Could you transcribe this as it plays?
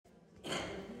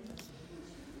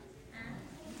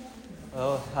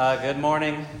Well, good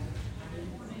morning.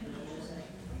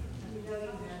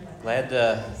 Glad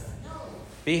to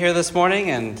be here this morning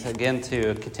and again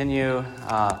to continue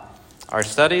our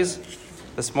studies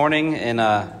this morning in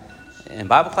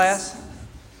Bible class.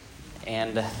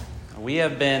 And we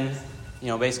have been,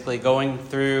 basically going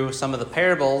through some of the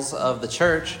parables of the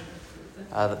church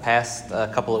the past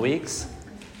couple of weeks.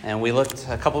 And we looked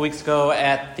a couple of weeks ago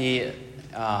at the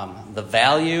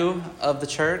value of the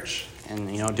church.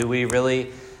 And, do we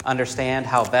really understand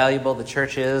how valuable the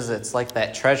church is? It's like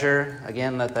that treasure,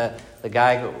 again, that the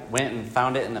guy went and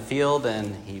found it in the field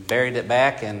and he buried it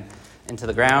back and into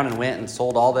the ground and went and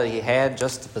sold all that he had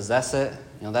just to possess it.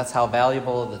 That's how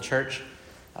valuable the church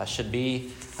should be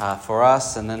for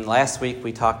us. And then last week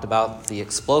we talked about the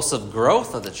explosive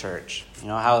growth of the church.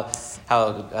 How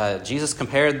Jesus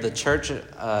compared the church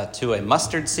to a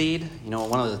mustard seed,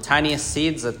 one of the tiniest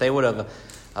seeds that they would have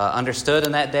understood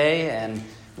in that day, and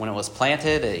when it was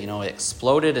planted, it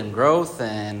exploded in growth,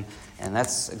 and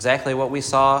that's exactly what we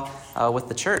saw with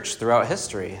the church throughout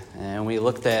history. And we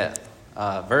looked at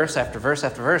verse after verse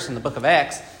after verse in the book of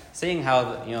Acts, seeing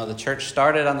how the church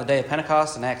started on the day of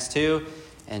Pentecost in Acts 2,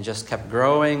 and just kept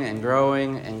growing and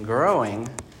growing and growing.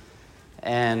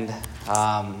 And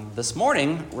this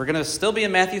morning we're going to still be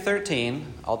in Matthew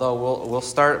 13, although we'll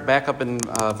start back up in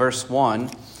verse 1,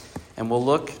 and we'll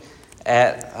look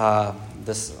at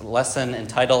this lesson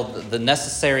entitled "The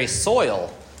Necessary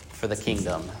Soil for the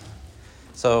Kingdom."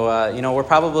 So, we're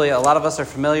probably, a lot of us are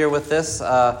familiar with this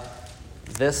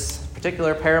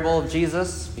particular parable of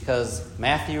Jesus because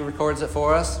Matthew records it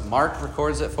for us, Mark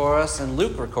records it for us, and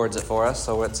Luke records it for us.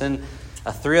 So it's in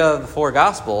 3 of the 4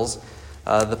 Gospels,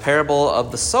 the parable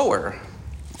of the sower.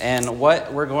 And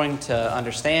what we're going to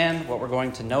understand, what we're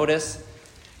going to notice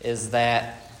is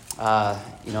that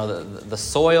the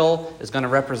soil is going to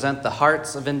represent the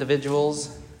hearts of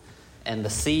individuals, and the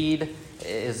seed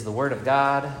is the Word of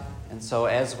God. And so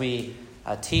as we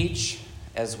teach,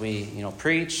 as we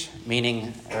preach,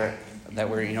 meaning that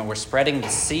we're spreading the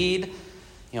seed,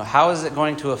 how is it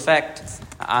going to affect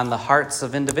on the hearts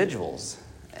of individuals?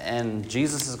 And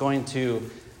Jesus is going to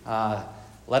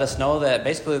let us know that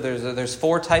basically there's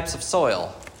 4 types of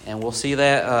soil, and we'll see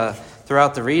that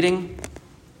throughout the reading.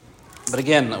 But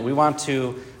again, we want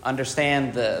to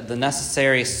understand the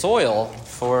necessary soil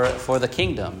for the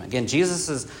kingdom. Again,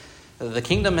 the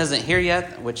kingdom isn't here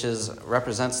yet, which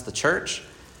represents the church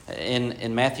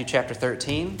in Matthew chapter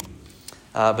 13.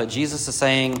 But Jesus is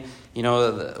saying,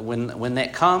 when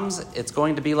that comes, it's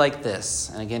going to be like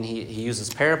this. And again, he uses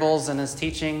parables in his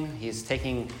teaching. He's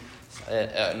taking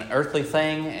an earthly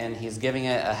thing and he's giving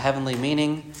it a heavenly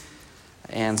meaning.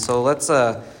 And so let's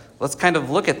kind of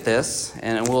look at this,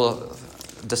 and we'll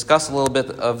discuss a little bit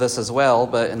of this as well.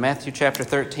 But in Matthew chapter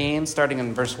 13, starting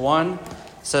in verse 1, it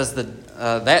says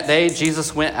that day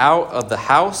Jesus went out of the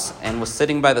house and was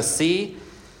sitting by the sea,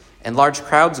 and large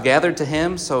crowds gathered to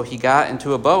him, so he got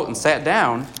into a boat and sat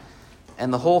down,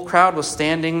 and the whole crowd was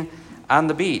standing on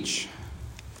the beach.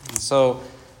 And so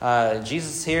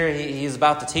Jesus here, he's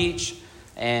about to teach,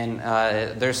 and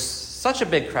there's such a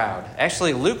big crowd.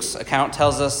 Actually, Luke's account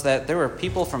tells us that there were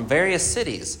people from various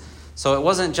cities. So it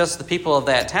wasn't just the people of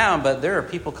that town, but there are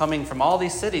people coming from all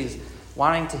these cities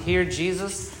wanting to hear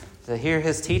Jesus, to hear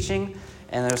his teaching.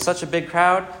 And there was such a big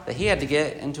crowd that he had to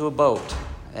get into a boat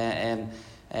and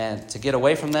to get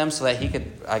away from them so that he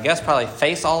could, I guess, probably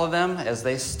face all of them as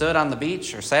they stood on the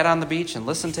beach or sat on the beach and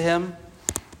listened to him.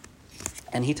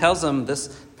 And he tells them this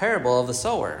parable of the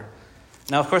sower.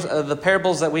 Now, of course, the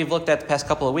parables that we've looked at the past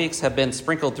couple of weeks have been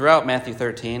sprinkled throughout Matthew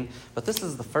 13, but this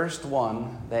is the first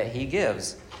one that he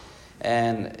gives.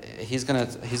 And he's going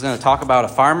to talk about a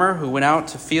farmer who went out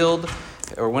to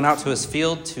his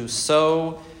field to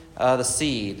sow the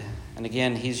seed. And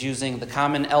again, he's using the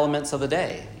common elements of the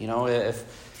day.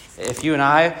 If you and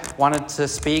I wanted to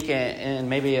speak in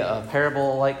maybe a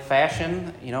parable-like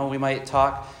fashion, we might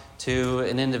talk to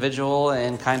an individual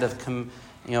and kind of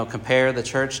compare the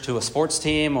church to a sports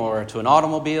team or to an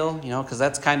automobile, because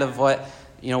that's kind of what,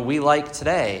 we like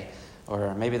today.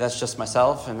 Or maybe that's just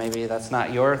myself, and maybe that's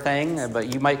not your thing,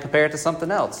 but you might compare it to something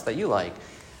else that you like.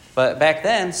 But back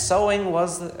then, sowing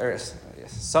the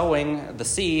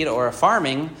seed or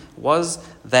farming was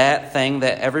that thing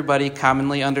that everybody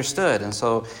commonly understood. And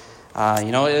so,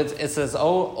 it's as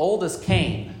old as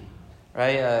Cain,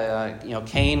 right?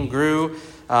 Cain grew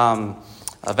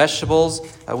vegetables.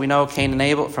 We know Cain and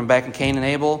Abel from back in Cain and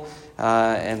Abel.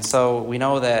 And so we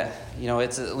know that,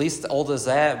 it's at least old as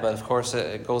that, but of course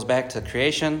it goes back to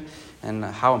creation and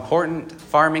how important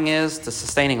farming is to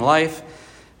sustaining life.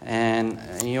 And,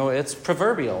 it's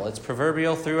proverbial. It's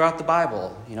proverbial throughout the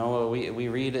Bible. We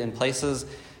read in places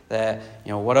that,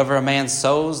 whatever a man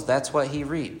sows, that's what he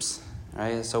reaps.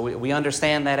 Right? So we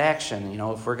understand that action.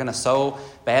 If we're going to sow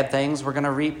bad things, we're going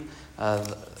to reap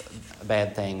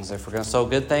bad things. If we're going to sow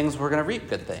good things, we're going to reap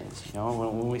good things.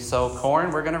 When we sow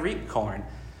corn, we're going to reap corn.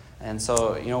 And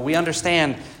so, we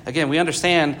understand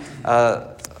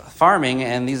farming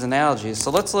and these analogies.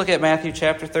 So let's look at Matthew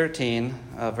chapter 13,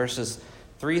 verses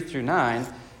 3 through 9.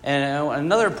 And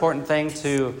another important thing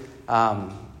to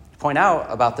point out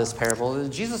about this parable is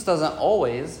Jesus doesn't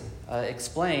always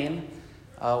explain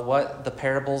what the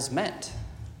parables meant.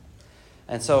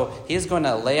 And so he's going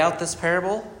to lay out this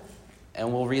parable,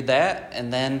 and we'll read that.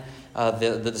 And then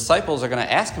the disciples are going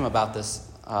to ask him about this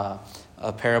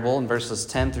parable in verses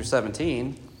 10 through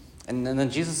 17. And then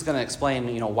Jesus is going to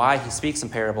explain, why he speaks in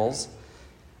parables.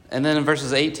 And then in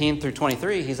verses 18 through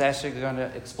 23, he's actually going to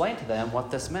explain to them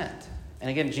what this meant. And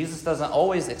again, Jesus doesn't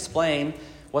always explain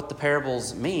what the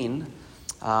parables mean,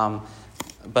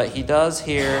 but he does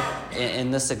here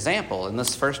in this example, in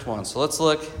this first one. So let's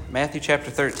look Matthew chapter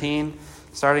 13,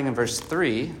 starting in verse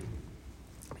 3.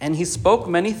 And he spoke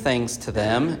many things to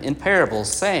them in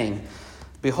parables, saying,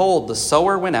 Behold, the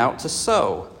sower went out to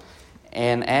sow.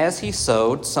 And as he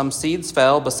sowed, some seeds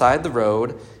fell beside the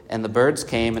road, and the birds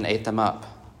came and ate them up.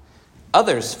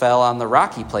 Others fell on the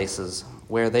rocky places,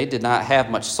 where they did not have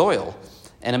much soil,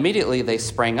 and immediately they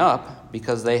sprang up,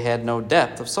 because they had no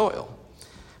depth of soil.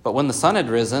 But when the sun had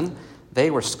risen, they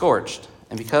were scorched,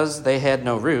 and because they had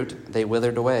no root, they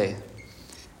withered away.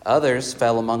 Others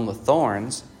fell among the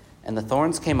thorns, and the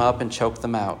thorns came up and choked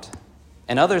them out.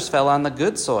 And others fell on the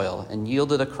good soil, and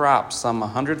yielded a crop, some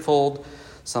 100-fold,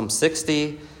 some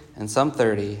 60, and some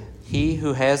 30. He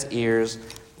who has ears,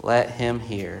 let him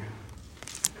hear.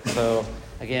 So,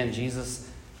 again, Jesus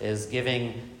is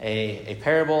giving a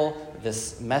parable,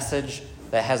 this message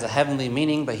that has a heavenly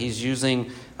meaning, but he's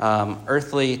using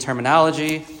earthly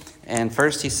terminology. And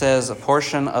first he says a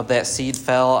portion of that seed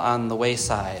fell on the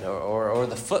wayside or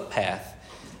the footpath.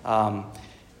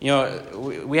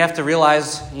 We have to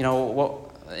realize,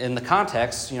 what in the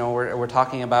context, we're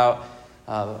talking about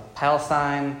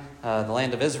Palestine, the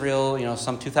land of Israel,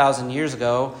 some 2,000 years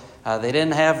ago. They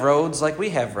didn't have roads like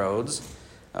we have roads.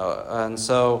 And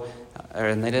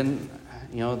they didn't,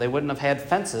 they wouldn't have had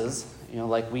fences,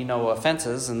 like we know of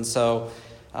fences. And so,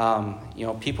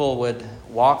 people would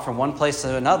walk from one place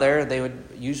to another. They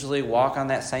would usually walk on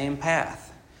that same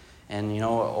path. And,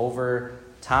 over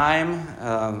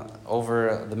time,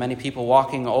 over the many people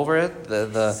walking over it,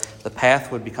 the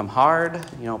path would become hard,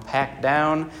 packed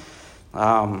down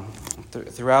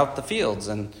throughout the fields.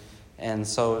 And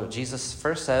so Jesus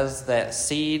first says that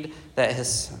seed that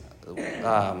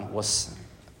was,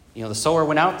 the sower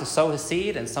went out to sow his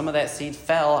seed, and some of that seed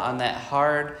fell on that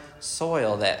hard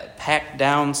soil, that packed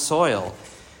down soil.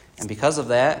 And because of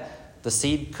that, the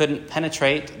seed couldn't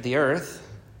penetrate the earth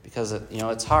because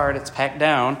it's hard, it's packed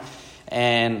down,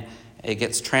 and it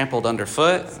gets trampled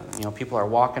underfoot. People are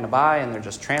walking by and they're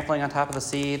just trampling on top of the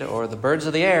seed, or the birds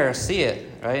of the air see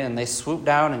it, right? And they swoop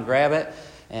down and grab it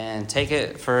and take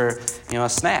it for, a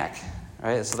snack,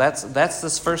 right? So that's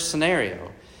this first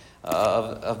scenario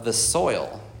of the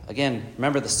soil. Again,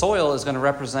 remember, the soil is going to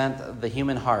represent the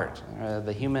human heart,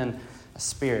 the human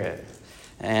spirit.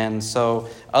 And so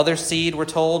other seed, we're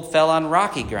told, fell on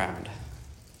rocky ground.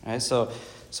 Right? So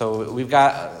we've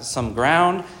got some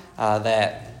ground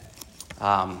that's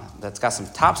got some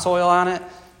topsoil on it,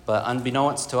 but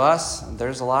unbeknownst to us,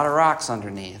 there's a lot of rocks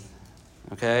underneath.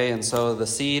 Okay, and so the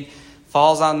seed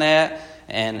falls on that,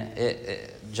 and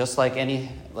it just like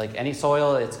any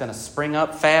soil, it's going to spring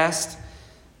up fast.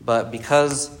 But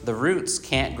because the roots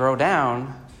can't grow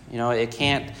down, it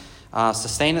can't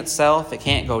sustain itself. It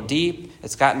can't go deep.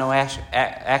 It's got no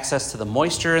access to the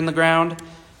moisture in the ground.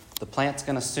 The plant's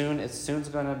soon's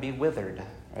going to be withered.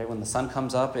 Right? When the sun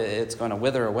comes up, it's going to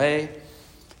wither away.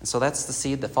 And so that's the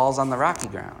seed that falls on the rocky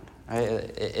ground. Right?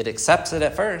 It accepts it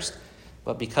at first,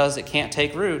 but because it can't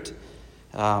take root,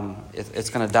 it's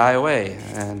going to die away.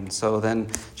 And so then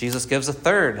Jesus gives a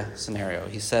third scenario.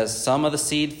 He says some of the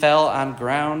seed fell on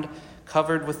ground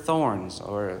covered with thorns,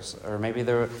 or maybe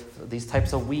there were these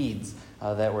types of weeds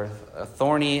that were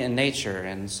thorny in nature.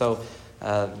 And so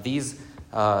these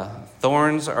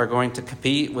thorns are going to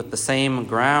compete with the same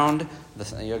ground,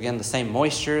 the same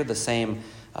moisture, the same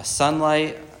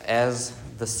sunlight as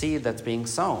the seed that's being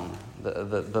sown,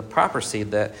 the proper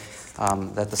seed that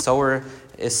the sower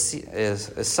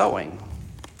is sowing.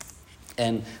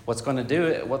 And what's going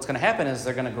to happen is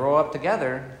they're going to grow up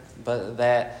together, but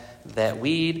that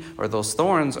weed or those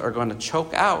thorns are going to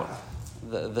choke out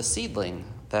the seedling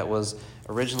that was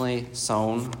originally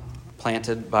sown,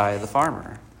 planted by the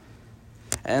farmer.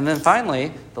 And then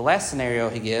finally, the last scenario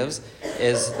he gives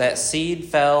is that seed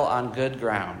fell on good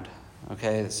ground.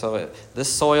 Okay, so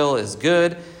this soil is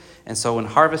good, and so when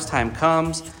harvest time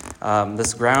comes,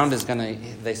 this ground is going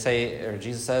to, they say, or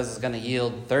Jesus says, is going to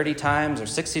yield 30 times or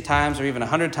 60 times or even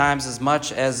 100 times as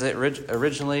much as it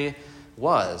originally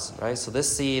was, right? So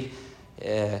this seed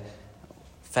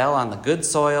fell on the good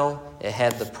soil. It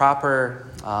had the proper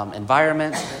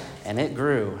environment, and it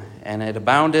grew, and it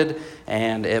abounded,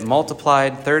 and it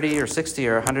multiplied 30 or 60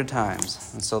 or 100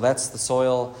 times. And so that's the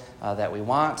soil that we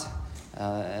want.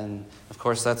 And of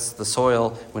course, that's the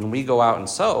soil when we go out and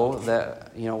sow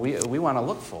that we want to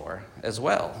look for as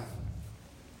well.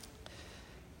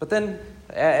 But then,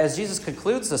 as Jesus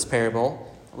concludes this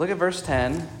parable, look at verse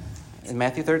 10 in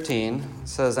Matthew 13. It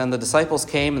says, "And the disciples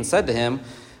came and said to him,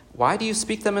 'Why do you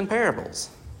speak them in parables?'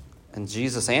 And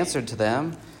Jesus answered to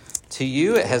them, 'To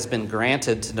you it has been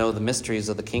granted to know the mysteries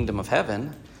of the kingdom of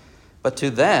heaven, but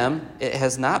to them it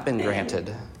has not been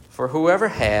granted. For whoever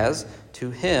has,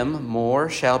 to him more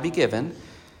shall be given,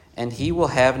 and he will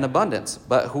have an abundance.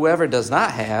 But whoever does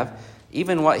not have,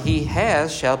 even what he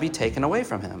has shall be taken away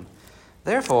from him.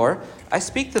 Therefore, I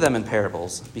speak to them in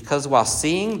parables, because while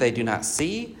seeing they do not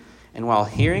see, and while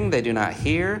hearing they do not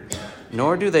hear,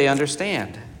 nor do they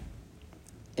understand.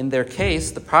 In their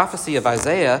case, the prophecy of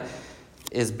Isaiah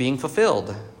is being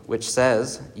fulfilled, which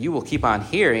says, you will keep on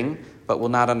hearing, but will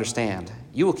not understand.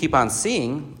 You will keep on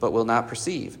seeing, but will not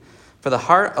perceive. For the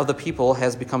heart of the people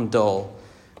has become dull.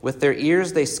 With their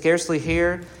ears they scarcely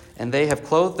hear, and they have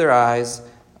closed their eyes.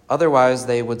 Otherwise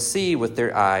they would see with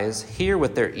their eyes, hear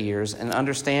with their ears, and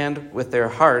understand with their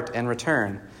heart and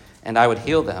return, and I would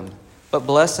heal them. But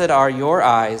blessed are your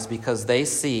eyes because they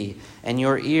see, and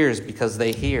your ears because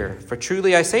they hear. For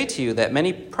truly I say to you that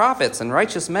many prophets and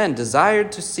righteous men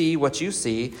desired to see what you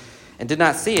see, and did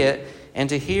not see it, and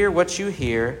to hear what you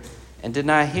hear, and did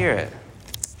not hear it.'"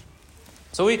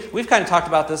 So we've kind of talked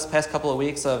about this past couple of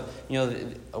weeks of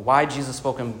why Jesus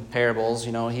spoke in parables.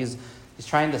 He's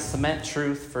trying to cement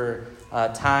truth for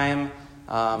time.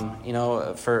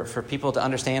 For people to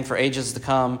understand for ages to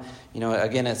come.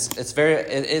 Again,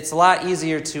 it's a lot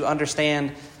easier to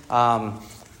understand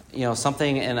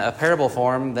something in a parable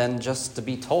form than just to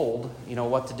be told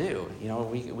what to do.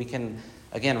 We can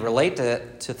again relate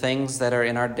to things that are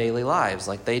in our daily lives,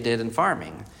 like they did in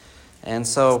farming, and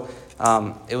so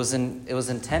it was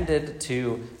intended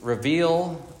to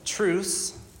reveal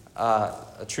truths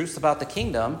about the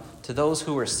kingdom to those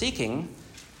who were seeking.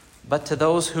 But to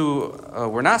those who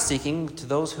were not seeking, to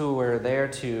those who were there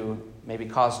to maybe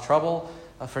cause trouble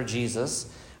for Jesus,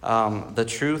 the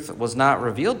truth was not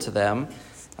revealed to them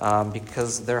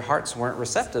because their hearts weren't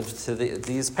receptive to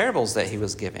these parables that he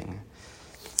was giving.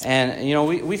 And,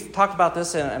 we've talked about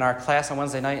this in our class on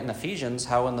Wednesday night in Ephesians,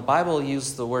 how when the Bible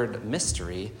used the word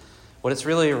mystery, what it's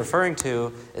really referring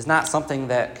to is not something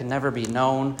that can never be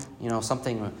known,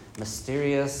 something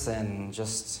mysterious and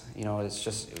just, it's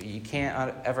just, you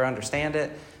can't ever understand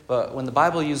it. But when the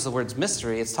Bible uses the words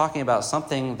mystery, it's talking about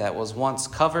something that was once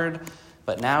covered,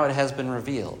 but now it has been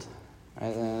revealed.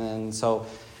 Right? And so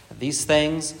these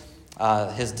things,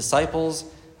 his disciples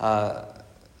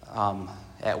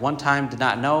at one time did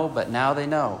not know, but now they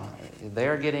know.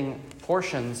 They're getting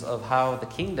portions of how the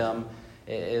kingdom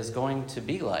is going to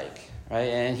be like. Right?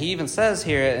 And he even says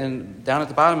here, and down at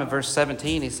the bottom of verse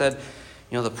 17, he said,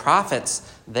 the prophets,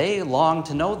 they long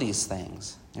to know these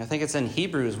things. I think it's in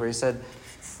Hebrews where he said,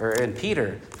 or in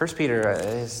Peter, 1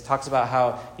 Peter, talks about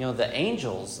how, the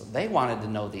angels, they wanted to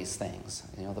know these things.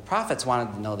 The prophets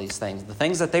wanted to know these things. The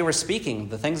things that they were speaking,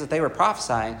 the things that they were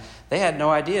prophesying, they had no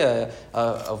idea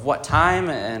of what time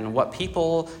and what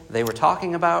people they were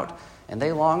talking about, and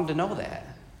they longed to know that.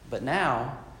 But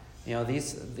now,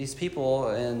 these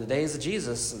people in the days of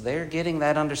Jesus, they're getting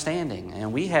that understanding.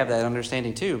 And we have that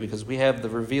understanding too, because we have the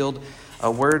revealed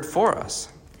word for us.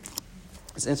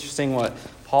 It's interesting what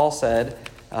Paul said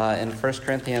in 1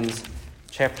 Corinthians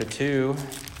chapter 2,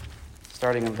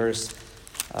 starting in verse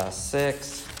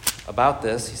 6, about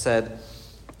this. He said,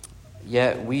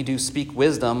 "Yet we do speak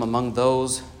wisdom among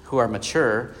those who are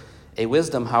mature, a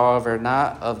wisdom, however,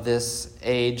 not of this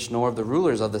age, nor of the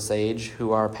rulers of this age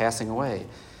who are passing away.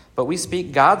 But we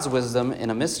speak God's wisdom in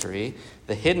a mystery,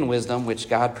 the hidden wisdom which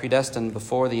God predestined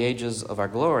before the ages of our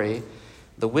glory,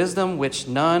 the wisdom which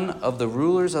none of the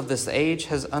rulers of this age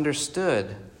has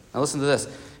understood." Now listen to this,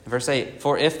 in verse 8.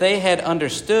 "For if they had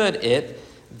understood it,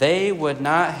 they would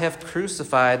not have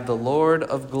crucified the Lord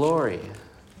of glory."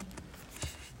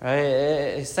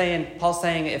 Right? Paul's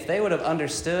saying if they would have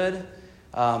understood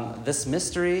this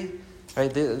mystery,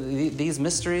 Right? These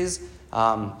mysteries,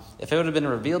 if it would have been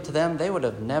revealed to them, they would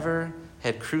have never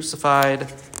had crucified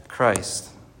Christ.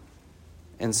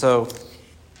 And so,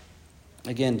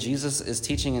 again, Jesus is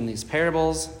teaching in these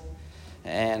parables,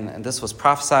 and this was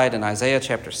prophesied in Isaiah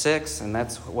chapter 6, and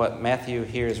that's what Matthew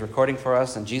here is recording for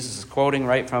us, and Jesus is quoting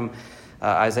right from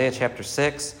Isaiah chapter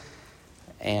 6.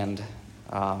 And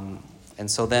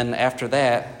so then after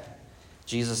that,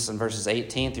 Jesus in verses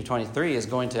 18 through 23 is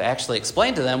going to actually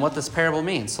explain to them what this parable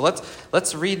means. So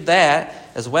let's read that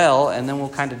as well, and then we'll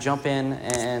kind of jump in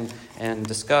and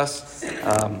discuss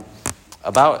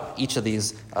about each of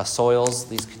these soils,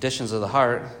 these conditions of the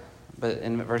heart. But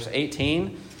in verse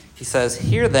 18, he says,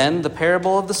 "Hear then the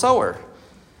parable of the sower.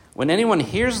 When anyone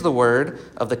hears the word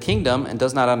of the kingdom and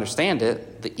does not understand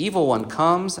it, the evil one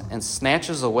comes and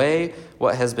snatches away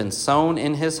what has been sown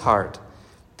in his heart.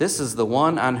 This is the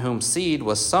one on whom seed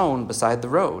was sown beside the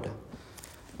road.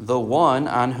 The one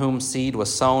on whom seed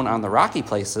was sown on the rocky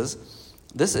places,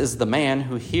 this is the man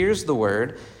who hears the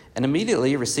word and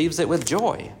immediately receives it with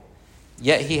joy.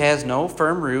 Yet he has no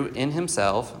firm root in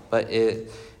himself, but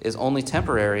it is only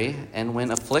temporary, and when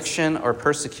affliction or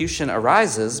persecution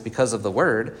arises because of the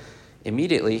word,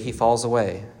 immediately he falls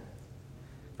away."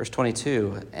 Verse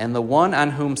 22, "And the one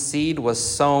on whom seed was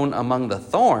sown among the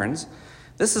thorns,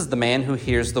 this is the man who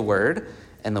hears the word,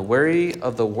 and the worry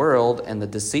of the world and the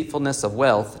deceitfulness of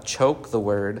wealth choke the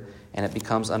word, and it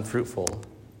becomes unfruitful."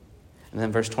 And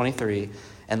then verse 23,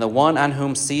 "And the one on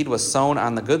whom seed was sown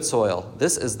on the good soil,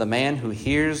 this is the man who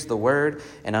hears the word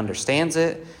and understands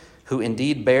it, who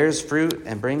indeed bears fruit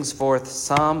and brings forth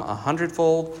some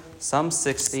 100-fold, some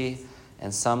 60,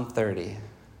 and some 30.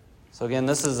 So again,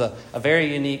 this is a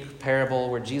very unique parable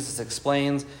where Jesus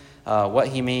explains what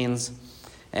he means.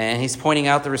 And he's pointing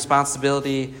out the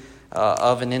responsibility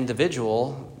of an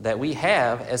individual that we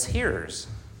have as hearers.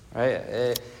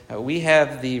 Right? We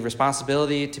have the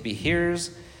responsibility to be hearers.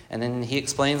 And then he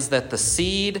explains that the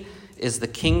seed is the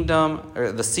kingdom,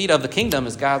 or the seed of the kingdom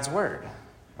is God's word.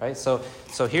 Right? So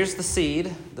here's the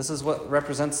seed. This is what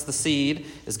represents the seed,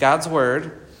 is God's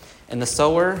word. And the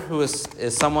sower, who is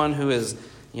someone who is,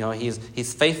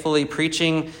 he's faithfully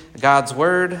preaching God's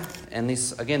word. And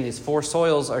these four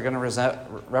soils are going to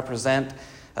represent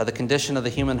the condition of the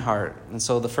human heart. And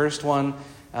so the first one,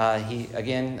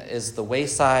 is the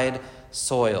wayside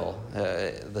soil,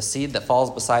 the seed that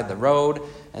falls beside the road.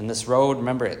 And this road,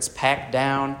 remember, it's packed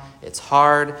down, it's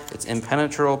hard, it's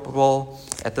impenetrable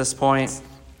at this point.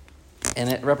 And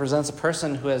it represents a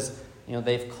person who has,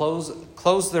 they've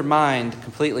closed their mind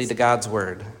completely to God's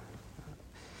word.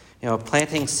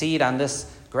 Planting seed on this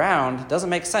ground doesn't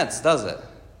make sense, does it?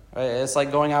 Right? It's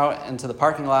like going out into the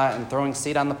parking lot and throwing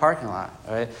seed on the parking lot.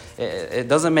 Right? It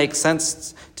doesn't make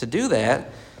sense to do that.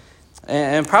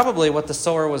 And probably what the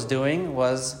sower was doing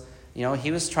was,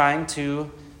 he was trying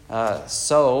to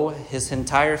sow his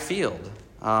entire field,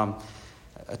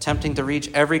 attempting to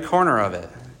reach every corner of it.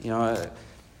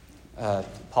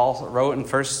 Paul wrote in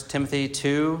 1 Timothy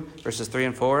 2, verses 3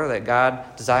 and 4, that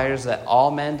God desires that all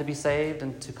men to be saved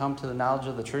and to come to the knowledge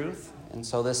of the truth. And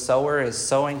so this sower is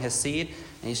sowing his seed,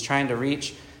 and he's trying to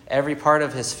reach every part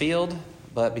of his field.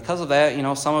 But because of that,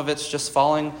 some of it's just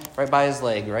falling right by his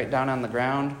leg, right down on the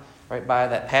ground, right by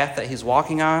that path that he's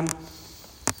walking on.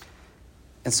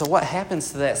 And so what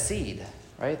happens to that seed,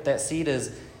 right? That seed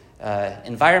is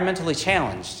environmentally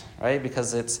challenged, right?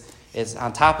 Because it's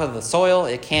on top of the soil.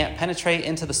 It can't penetrate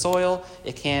into the soil.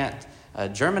 It can't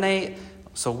germinate.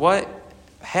 So what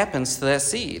happens to that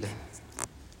seed?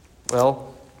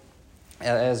 Well,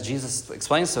 as Jesus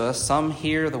explains to us, some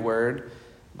hear the word,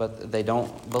 but they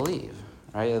don't believe.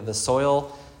 Right? The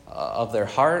soil of their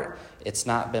heart, it's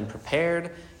not been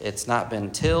prepared. It's not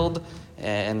been tilled,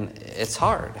 and it's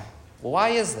hard. Well, why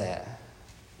is that?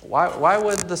 Why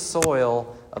would the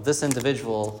soil of this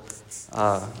individual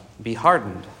be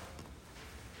hardened?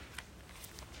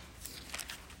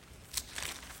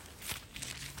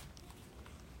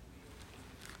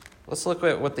 Let's look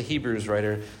at what the Hebrews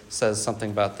writer says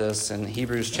something about this in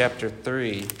Hebrews chapter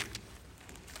 3,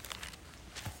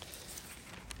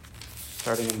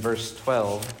 starting in verse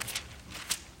 12.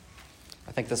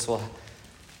 I think this will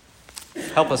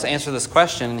help us answer this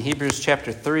question. In Hebrews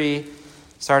chapter 3,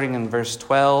 starting in verse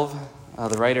 12,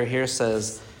 the writer here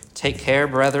says, "Take care,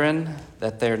 brethren,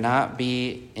 that there not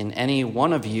be in any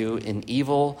one of you an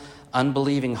evil,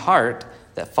 unbelieving heart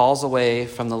that falls away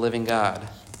from the living God.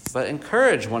 But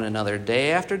encourage one another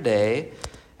day after day,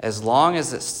 as long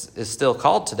as it is still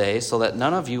called today, so that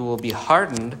none of you will be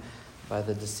hardened by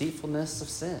the deceitfulness of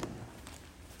sin."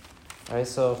 All right,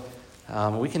 so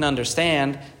we can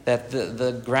understand that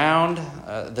the ground,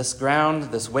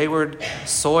 this wayward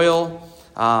soil,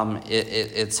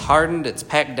 it's hardened, it's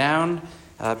packed down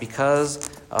because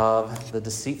of the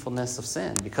deceitfulness of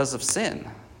sin, because of sin.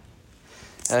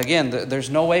 Again, there's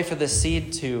no way for this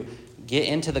seed to get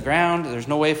into the ground. There's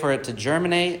no way for it to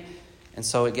germinate. And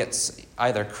so it gets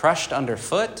either crushed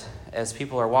underfoot as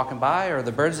people are walking by, or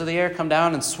the birds of the air come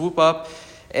down and swoop up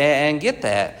and get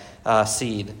that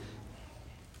seed.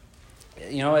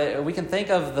 We can think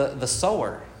of the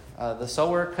sower. The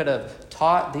sower could have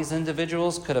taught these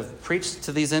individuals, could have preached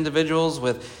to these individuals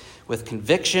with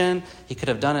conviction. He could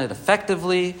have done it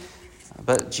effectively.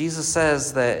 But Jesus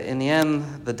says that in the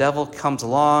end, the devil comes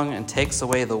along and takes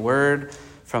away the word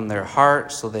from their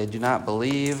heart so they do not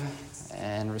believe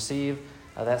and receive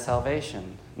that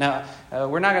salvation. Now,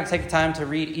 we're not going to take the time to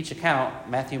read each account,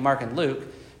 Matthew, Mark, and Luke,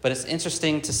 but it's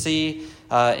interesting to see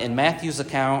in Matthew's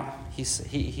account,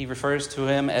 he refers to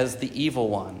him as the evil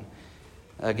one.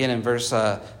 Again, in verse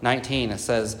 19, it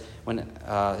says,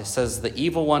 the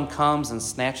evil one comes and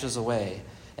snatches away.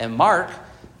 And Mark,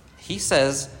 he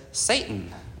says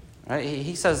Satan, right?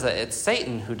 He says that it's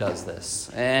Satan who does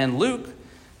this. And Luke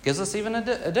gives us even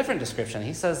a different description.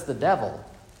 He says the devil,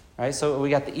 right? So we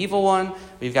got the evil one,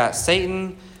 we've got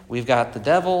Satan, we've got the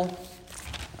devil.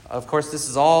 Of course, this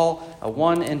is all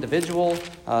one individual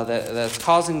that's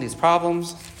causing these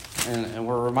problems. And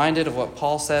we're reminded of what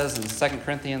Paul says in 2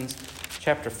 Corinthians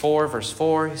chapter 4, verse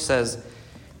 4. He says,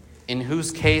 in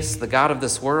whose case the God of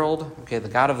this world, the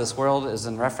God of this world is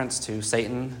in reference to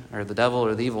Satan or the devil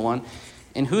or the evil one,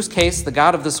 in whose case the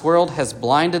God of this world has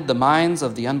blinded the minds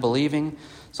of the unbelieving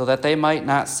so that they might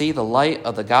not see the light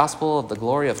of the gospel of the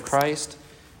glory of Christ,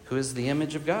 who is the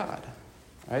image of God.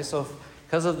 All right, so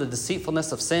because of the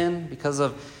deceitfulness of sin, because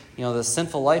of the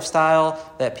sinful lifestyle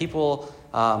that people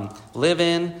live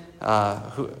in,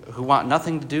 who want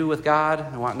nothing to do with God,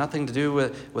 who want nothing to do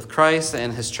with Christ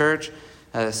and his church,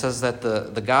 it says that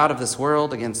the God of this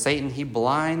world, again, Satan, he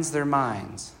blinds their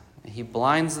minds. He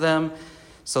blinds them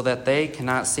so that they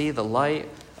cannot see the light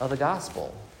of the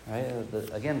gospel. Right?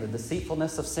 The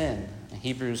deceitfulness of sin in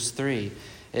Hebrews 3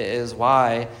 is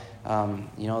why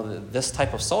this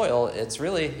type of soil, it's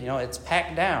really, it's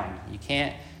packed down. You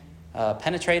can't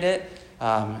penetrate it.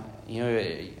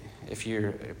 If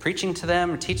you're preaching to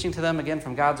them or teaching to them, again,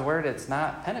 from God's word, it's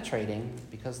not penetrating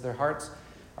because their hearts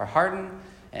are hardened,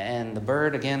 and the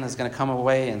bird, again, is going to come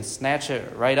away and snatch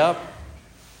it right up.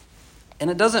 And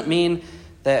it doesn't mean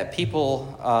that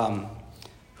people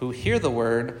who hear the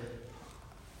word,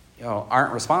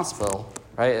 aren't responsible,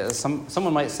 right?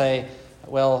 Someone might say,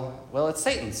 well, it's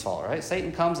Satan's fault, right?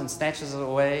 Satan comes and snatches it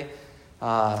away.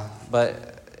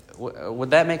 But would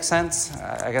that make sense?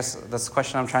 I guess that's the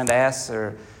question I'm trying to ask,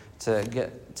 or to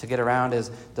get around is,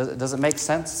 does it make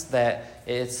sense that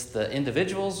it's the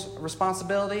individual's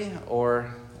responsibility,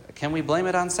 or can we blame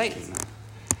it on Satan?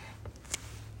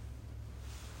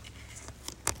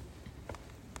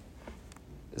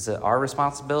 Is it our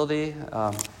responsibility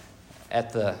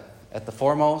at the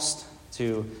foremost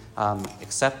to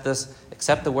accept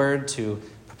the word, to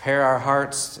prepare our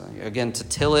hearts, again, to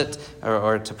till it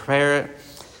or to prepare it?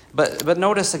 But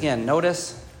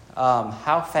notice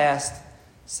how fast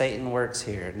Satan works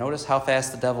here. Notice how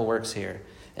fast the devil works here.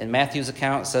 In Matthew's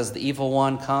account, it says the evil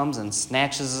one comes and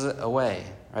snatches it away.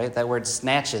 Right? That word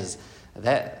snatches,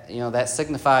 that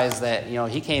signifies that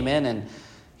he came in and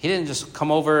he didn't just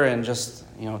come over and just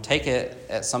take it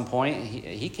at some point.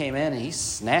 He came in and he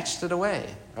snatched it away.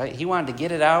 Right? He wanted to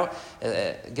get it out,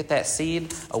 get that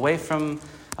seed away from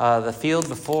the field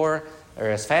before, or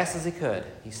as fast as he could.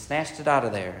 He snatched it out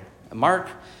of there. Mark,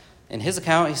 in his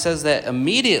account, he says that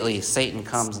immediately Satan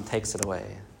comes and takes it away.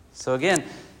 So again,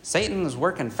 Satan is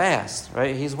working fast,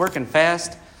 right? He's working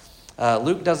fast.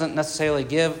 Luke doesn't necessarily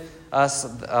give us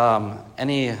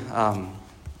any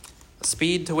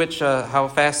speed to which how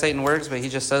fast Satan works, but he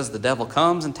just says the devil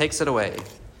comes and takes it away.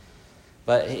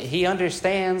 But he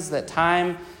understands that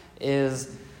time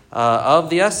is of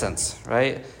the essence,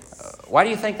 right? Why do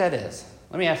you think that is?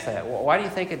 Let me ask that. Why do you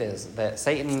think it is that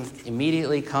Satan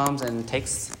immediately comes and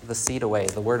takes the seed away,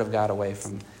 the word of God away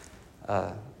from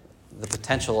the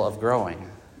potential of growing?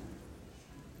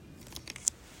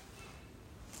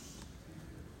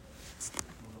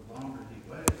 Well, the longer he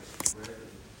waits, the greater the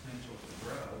potential to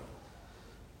grow.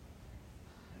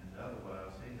 And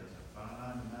otherwise, he has a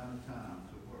finite amount of time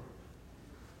to work.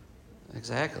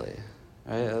 Exactly.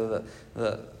 Right?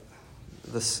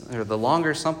 The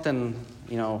longer something,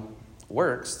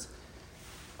 works,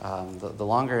 the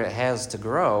longer it has to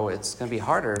grow, it's going to be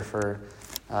harder for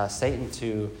Satan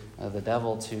the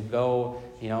devil to go,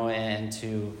 and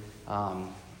to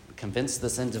convince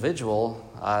this individual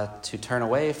to turn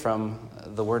away from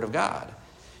the Word of God.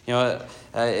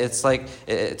 It's like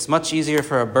it's much easier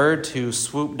for a bird to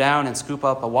swoop down and scoop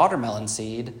up a watermelon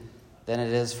seed than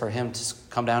it is for him to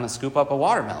come down and scoop up a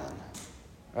watermelon.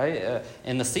 Right?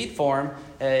 In the seed form,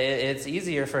 it's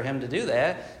easier for him to do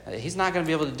that. He's not going to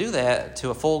be able to do that to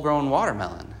a full-grown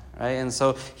watermelon. Right? And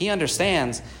so he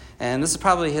understands, and this is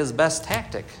probably his best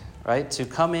tactic, right? To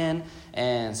come in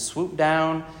and swoop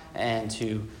down and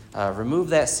to remove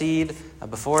that seed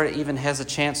before it even has a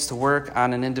chance to work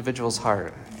on an individual's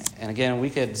heart. And again, we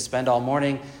could spend all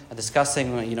morning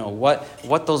discussing,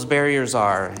 what those barriers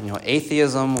are.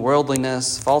 Atheism,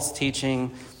 worldliness, false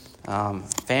teaching,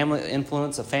 family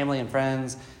influence of family and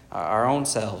friends, our own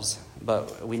selves.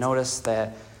 But we notice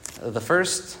that the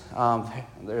first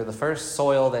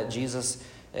soil that Jesus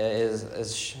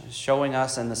is showing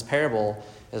us in this parable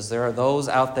is there are those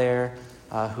out there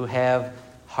who have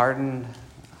hardened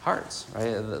hearts.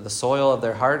 Right, the soil of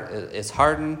their heart is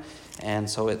hardened, and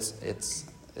so it's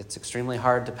extremely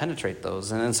hard to penetrate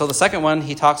those. And so the second one,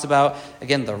 he talks about,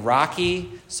 again, the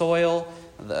rocky soil.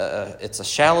 It's a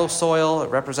shallow soil.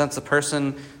 It represents a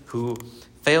person who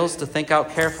fails to think out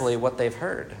carefully what they've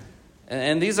heard.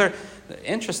 And these are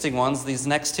interesting ones, these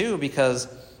next two, because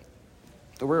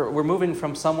we're moving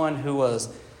from someone who was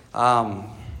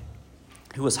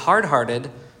hard-hearted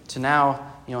to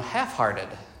now, half-hearted.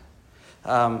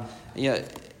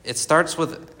 It starts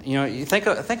with, you think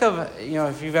of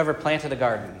if you've ever planted a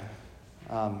garden.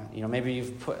 Maybe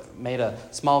you've made a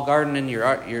small garden in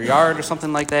your yard or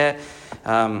something like that.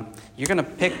 You're going to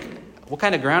pick, what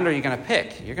kind of ground are you going to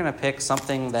pick? You're going to pick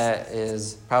something that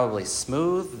is probably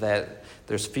smooth, that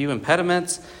there's few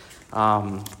impediments,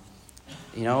 and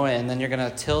then you're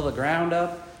going to till the ground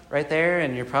up right there,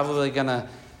 and you're probably going to,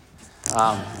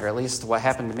 or at least what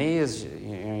happened to me is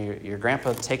your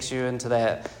grandpa takes you into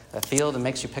that field and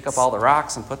makes you pick up all the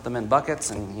rocks and put them in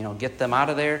buckets and get them out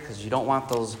of there because you don't want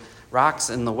those rocks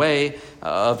in the way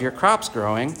of your crops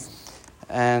growing,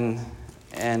 and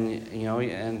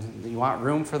you want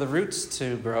room for the roots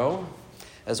to grow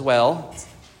as well.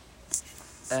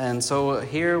 And so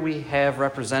here we have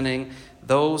representing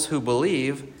those who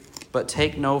believe but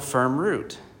take no firm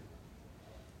root.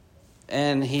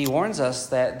 And he warns us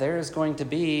that there is going to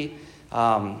be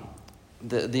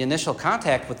the initial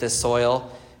contact with this soil.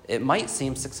 It might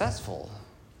seem successful,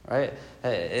 right?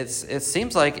 It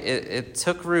seems like it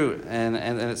took root and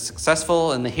it's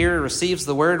successful, and the hearer receives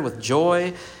the word with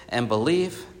joy and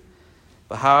belief.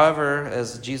 But however,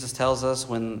 as Jesus tells us,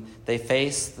 when they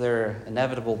face their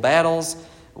inevitable battles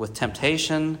with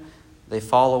temptation, they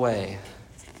fall away.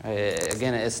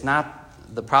 Again,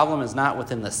 the problem is not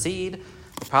within the seed.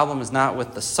 The problem is not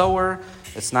with the sower.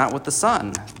 It's not with the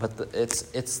sun, but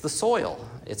it's the soil.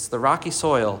 It's the rocky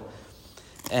soil.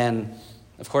 And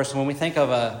of course, when we think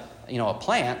of a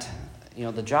plant,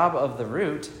 the job of the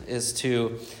root is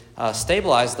to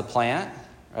stabilize the plant,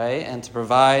 right, and to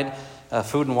provide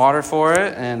food and water for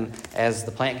it. And as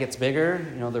the plant gets bigger,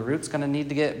 the root's going to need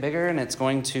to get bigger, and it's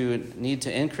going to need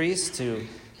to increase to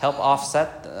help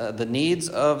offset the needs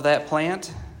of that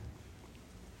plant.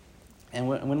 And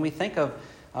when we think of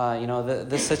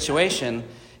this situation,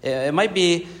 it might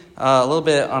be a little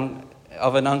bit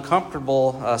of an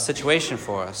uncomfortable situation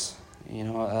for us.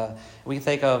 We can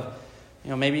think of,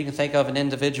 maybe you can think of an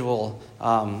individual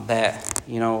that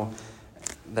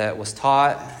was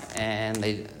taught, and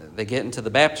they get into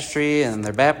the baptistry and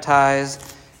they're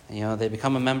baptized. They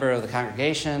become a member of the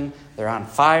congregation. They're on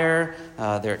fire.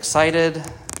 They're excited.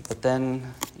 But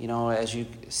then, as you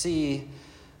see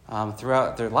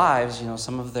throughout their lives,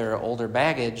 some of their older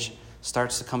baggage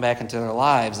starts to come back into their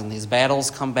lives, and these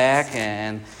battles come back,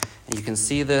 and you can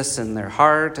see this in their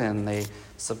heart, and they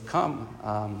succumb,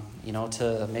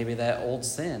 to maybe that old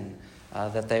sin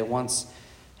that they once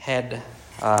had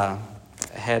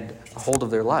hold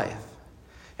of their life.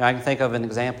 I can think of an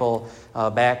example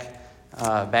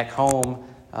back home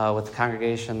with the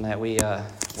congregation that we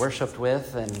worshipped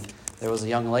with, and there was a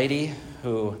young lady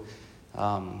who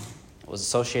was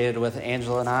associated with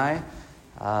Angela and I,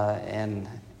 and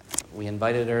we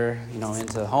invited her,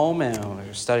 into the home, and we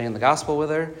were studying the gospel with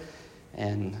her,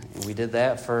 and we did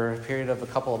that for a period of a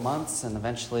couple of months, and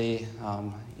eventually,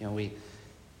 we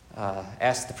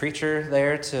asked the preacher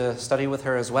there to study with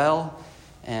her as well,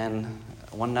 and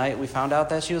one night we found out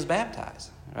that she was baptized,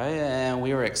 right? And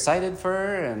we were excited for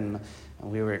her, and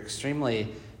we were extremely,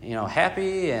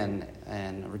 happy and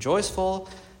rejoiceful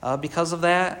because of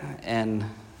that, and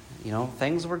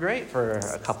things were great for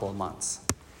a couple of months.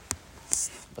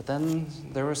 But then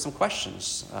there were some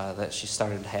questions that she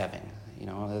started having.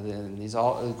 These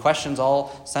questions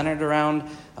all centered around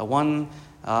one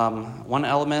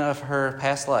element of her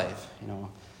past life.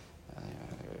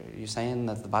 Are you saying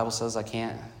that the Bible says I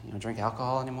can't drink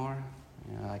alcohol anymore?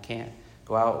 I can't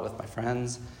go out with my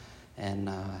friends and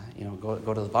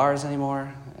go to the bars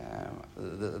anymore?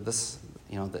 Is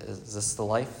this the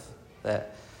life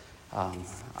that I'm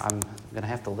going to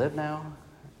have to live now?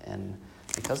 And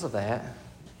because of that,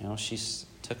 she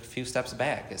took a few steps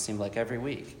back. It seemed like every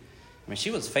week. She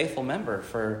was a faithful member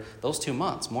for those 2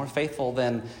 months, more faithful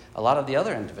than a lot of the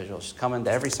other individuals. She'd come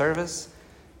into every service,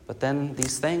 but then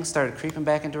these things started creeping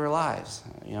back into her lives.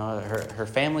 Her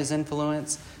family's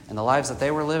influence and the lives that they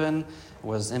were living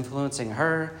was influencing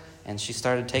her, and she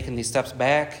started taking these steps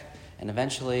back, and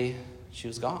eventually she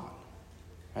was gone.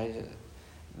 Right?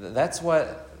 That's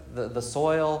what the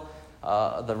soil,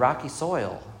 the rocky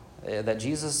soil that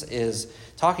Jesus is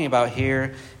talking about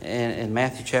here in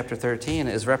Matthew chapter 13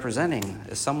 is representing,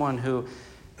 is someone who,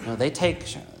 they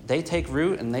take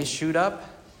root and they shoot up,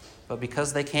 but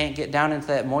because they can't get down into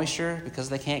that moisture, because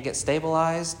they can't get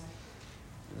stabilized,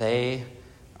 they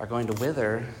are going to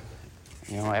wither,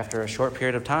 after a short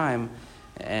period of time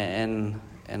and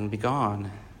be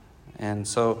gone. And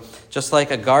so just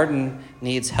like a garden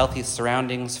needs healthy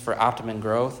surroundings for optimum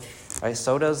growth, right,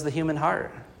 so does the human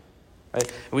heart. Right?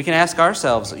 We can ask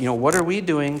ourselves, what are we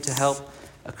doing to help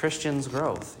a Christian's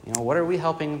growth? What are we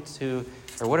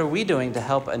doing to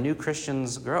help a new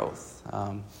Christian's growth?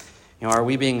 Are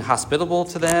we being hospitable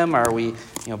to them? Are we,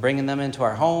 bringing them into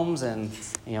our homes and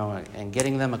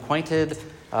getting them acquainted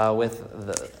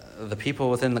with the people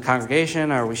within the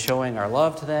congregation? Are we showing our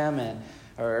love to them?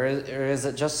 Or is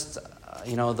it just,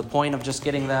 the point of just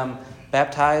getting them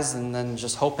baptized and then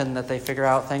just hoping that they figure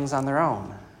out things on their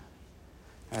own?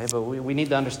 Right? But we need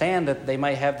to understand that they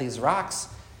might have these rocks,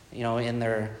 in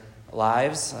their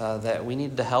lives that we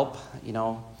need to help,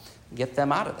 get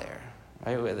them out of there,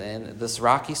 right? In this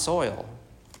rocky soil.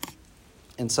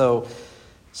 And so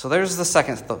there's the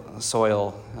second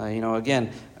soil.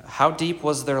 Again, how deep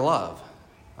was their love?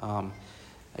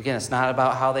 Again, it's not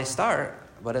about how they start,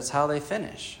 but it's how they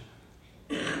finish.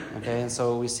 Okay, and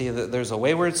so we see that there's a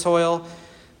wayward soil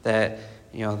that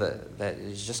that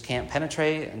you just can't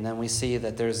penetrate. And then we see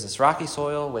that there's this rocky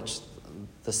soil, which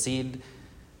the seed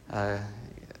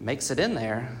makes it in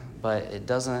there, but it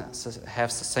doesn't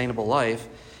have sustainable life.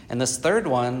 And this third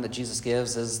one that Jesus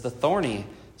gives is the thorny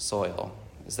soil.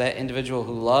 Is that individual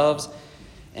who loves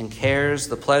and cares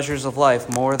the pleasures of life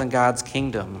more than God's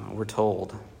kingdom, we're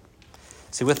told.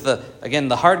 See, with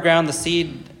the hard ground, the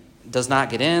seed does not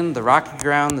get in. The rocky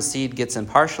ground, the seed gets in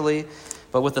partially.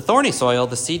 But with the thorny soil,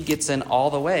 the seed gets in all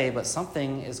the way, but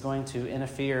something is going to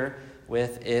interfere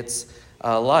with its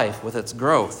life, with its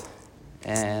growth.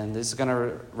 And this is going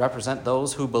to represent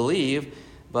those who believe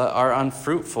but are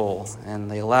unfruitful, and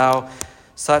they allow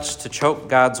such to choke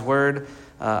God's word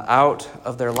out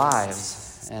of their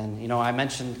lives. And, I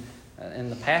mentioned in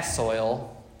the past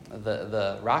soil,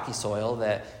 the rocky soil,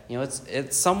 that,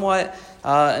 it's somewhat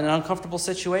an uncomfortable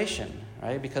situation,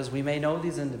 right? Because we may know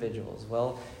these individuals.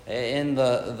 Well, in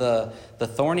the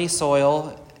thorny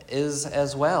soil is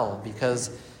as well,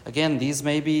 because again, these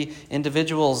may be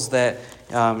individuals that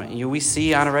we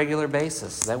see on a regular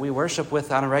basis, that we worship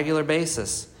with on a regular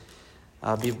basis,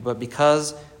 but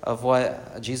because of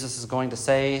what Jesus is going to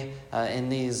say in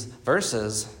these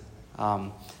verses,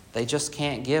 they just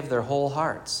can't give their whole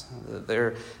hearts.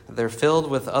 They're filled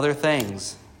with other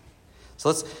things.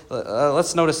 So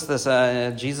let's notice this.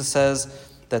 Jesus says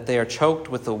that they are choked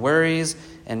with the worries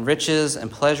and riches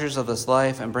and pleasures of this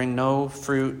life and bring no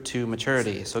fruit to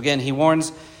maturity. So again, he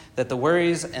warns that the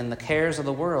worries and the cares of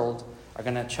the world are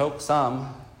going to choke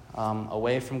some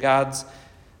away from God's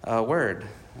word,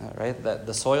 right? That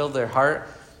the soil of their heart,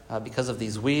 because of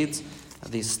these weeds,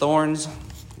 these thorns,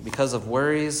 because of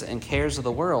worries and cares of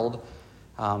the world,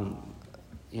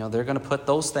 they're going to put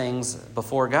those things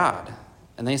before God.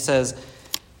 And he says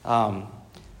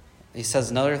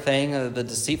another thing, the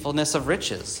deceitfulness of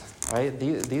riches, right?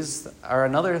 These are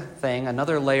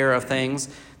another layer of things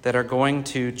that are going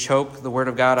to choke the word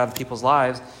of God out of people's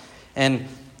lives. And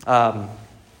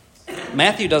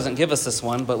Matthew doesn't give us this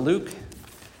one, but Luke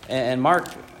and Mark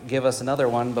give us another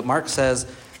one. But Mark says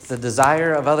the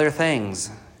desire of other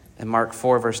things in Mark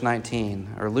 4, verse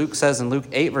 19. Or Luke says in Luke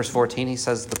 8, verse 14, he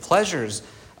says the pleasures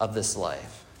of this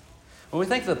life. When we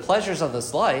think of the pleasures of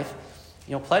this life,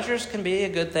 pleasures can be a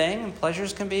good thing, and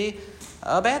pleasures can be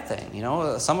a bad thing.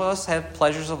 Some of us have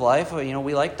pleasures of life.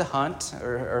 We like to hunt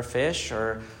or fish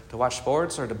or to watch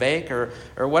sports or to bake or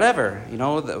whatever.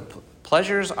 The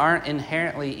pleasures aren't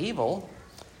inherently evil,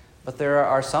 but there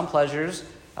are some pleasures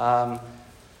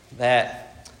that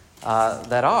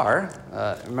are.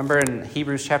 Remember in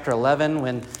Hebrews chapter 11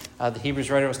 when the Hebrews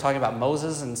writer was talking about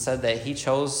Moses and said that he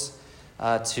chose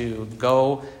to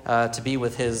go to be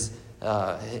with his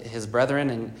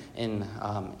brethren in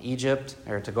Egypt,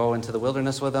 or to go into the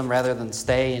wilderness with them rather than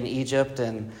stay in Egypt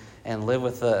and live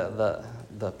with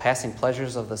the passing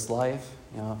pleasures of this life.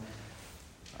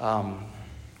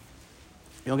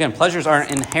 Again, pleasures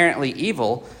aren't inherently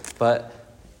evil, but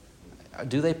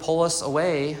do they pull us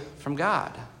away from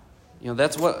God?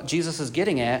 That's what Jesus is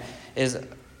getting at, is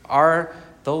are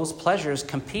those pleasures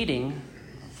competing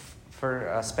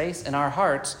for space in our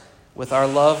hearts with our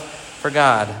love for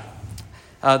God?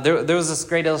 There was this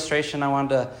great illustration I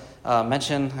wanted to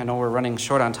mention. I know we're running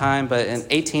short on time, but in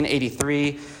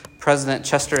 1883, President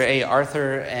Chester A.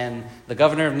 Arthur and the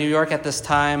governor of New York at this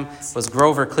time was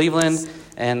Grover Cleveland,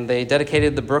 and they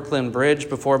dedicated the Brooklyn Bridge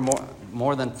before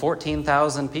more than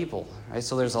 14,000 people. Right?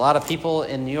 So there's a lot of people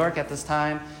in New York at this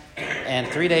time. And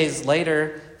 3 days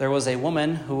later, there was a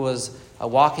woman who was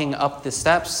walking up the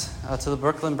steps to the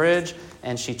Brooklyn Bridge,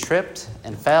 and she tripped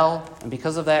and fell. And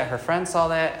because of that, her friend saw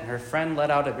that, and her friend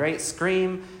let out a great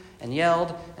scream and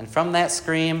yelled. And from that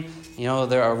scream,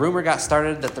 a rumor got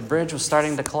started that the bridge was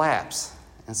starting to collapse.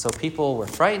 And so people were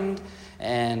frightened,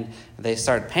 and they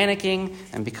started panicking.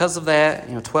 And because of that,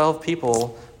 12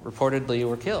 people reportedly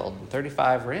were killed, and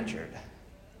 35 were injured.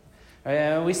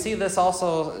 Right? We see this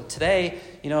also today,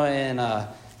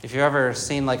 if you've ever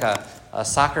seen like a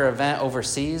soccer event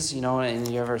overseas, and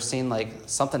you ever seen like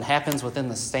something happens within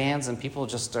the stands and people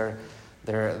just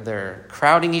they're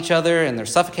crowding each other and they're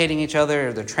suffocating each other,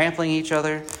 or they're trampling each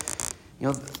other.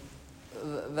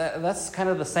 That's kind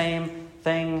of the same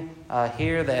thing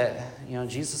here that,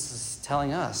 Jesus is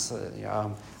telling us.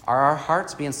 Are our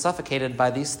hearts being suffocated by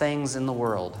these things in the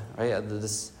world, right?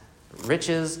 This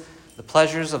riches, the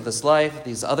pleasures of this life,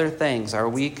 these other things. Are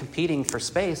we competing for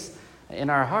space in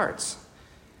our hearts?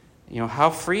 How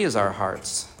free is our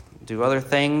hearts? Do other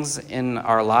things in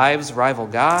our lives rival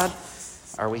God?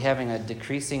 Are we having a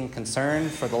decreasing concern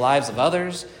for the lives of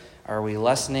others? Are we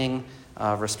lessening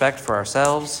respect for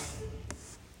ourselves?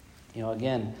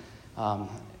 The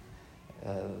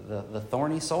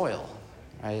thorny soil,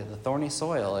 right? The thorny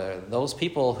soil are those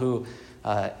people who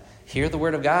hear the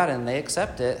word of God and they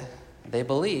accept it, they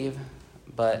believe,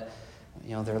 but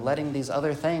they're letting these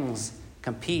other things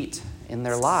compete in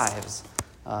their lives,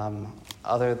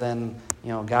 other than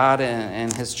God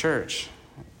and His church.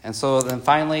 And so then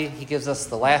finally, He gives us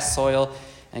the last soil.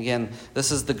 Again,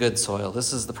 this is the good soil.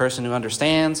 This is the person who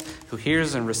understands, who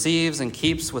hears and receives and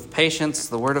keeps with patience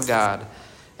the word of God.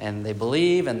 And they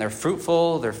believe, and they're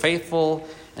fruitful, they're faithful.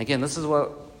 And again, this is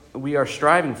what we are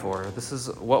striving for. This is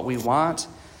what we want.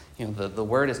 The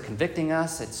word is convicting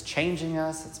us, it's changing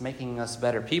us, it's making us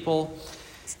better people.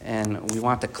 And we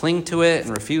want to cling to it and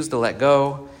refuse to let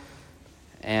go.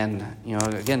 And,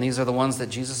 again, these are the ones that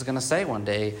Jesus is going to say one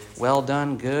day, "Well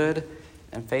done, good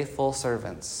and faithful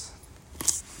servants."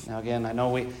 Now, again, I know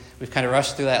we've kind of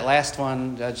rushed through that last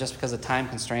one just because of time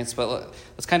constraints, but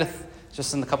let's kind of,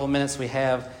 just in the couple minutes we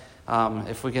have,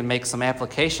 if we can make some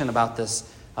application about this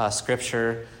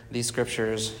scripture, these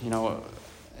scriptures,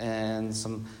 and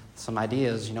some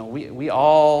ideas. We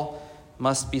all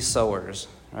must be sowers,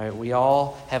 right? We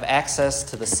all have access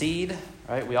to the seed,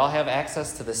 right? We all have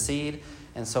access to the seed,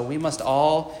 and so we must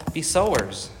all be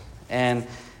sowers. And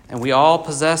we all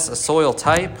possess a soil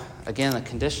type, again, a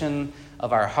condition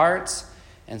of our hearts.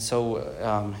 And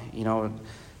so,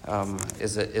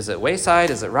 is it wayside?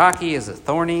 Is it rocky? Is it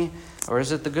thorny? Or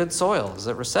is it the good soil? Is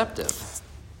it receptive?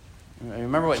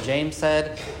 Remember what James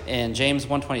said in James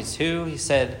 1:22? He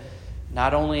said,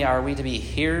 not only are we to be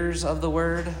hearers of the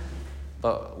word,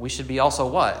 but we should be also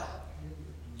what?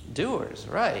 Doers,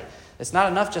 right. It's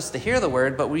not enough just to hear the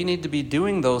word, but we need to be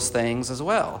doing those things as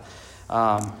well.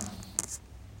 And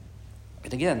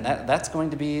again, that's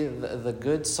going to be the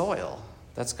good soil.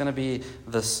 That's going to be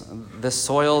this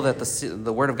soil that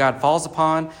the word of God falls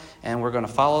upon, and we're going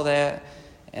to follow that.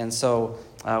 And so,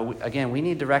 again, we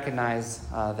need to recognize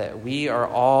that we are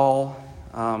all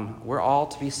we're all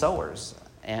to be sowers,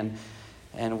 and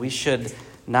we should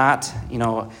not,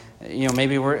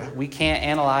 maybe we can't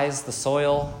analyze the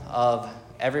soil of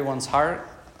everyone's heart.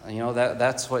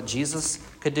 That's what Jesus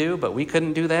could do, but we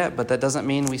couldn't do that. But that doesn't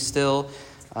mean we still,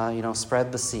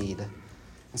 spread the seed.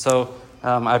 And so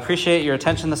I appreciate your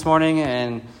attention this morning,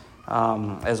 and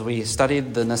as we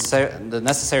studied the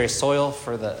necessary soil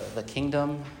for the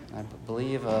kingdom, I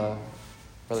believe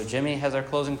Brother Jimmy has our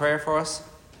closing prayer for us.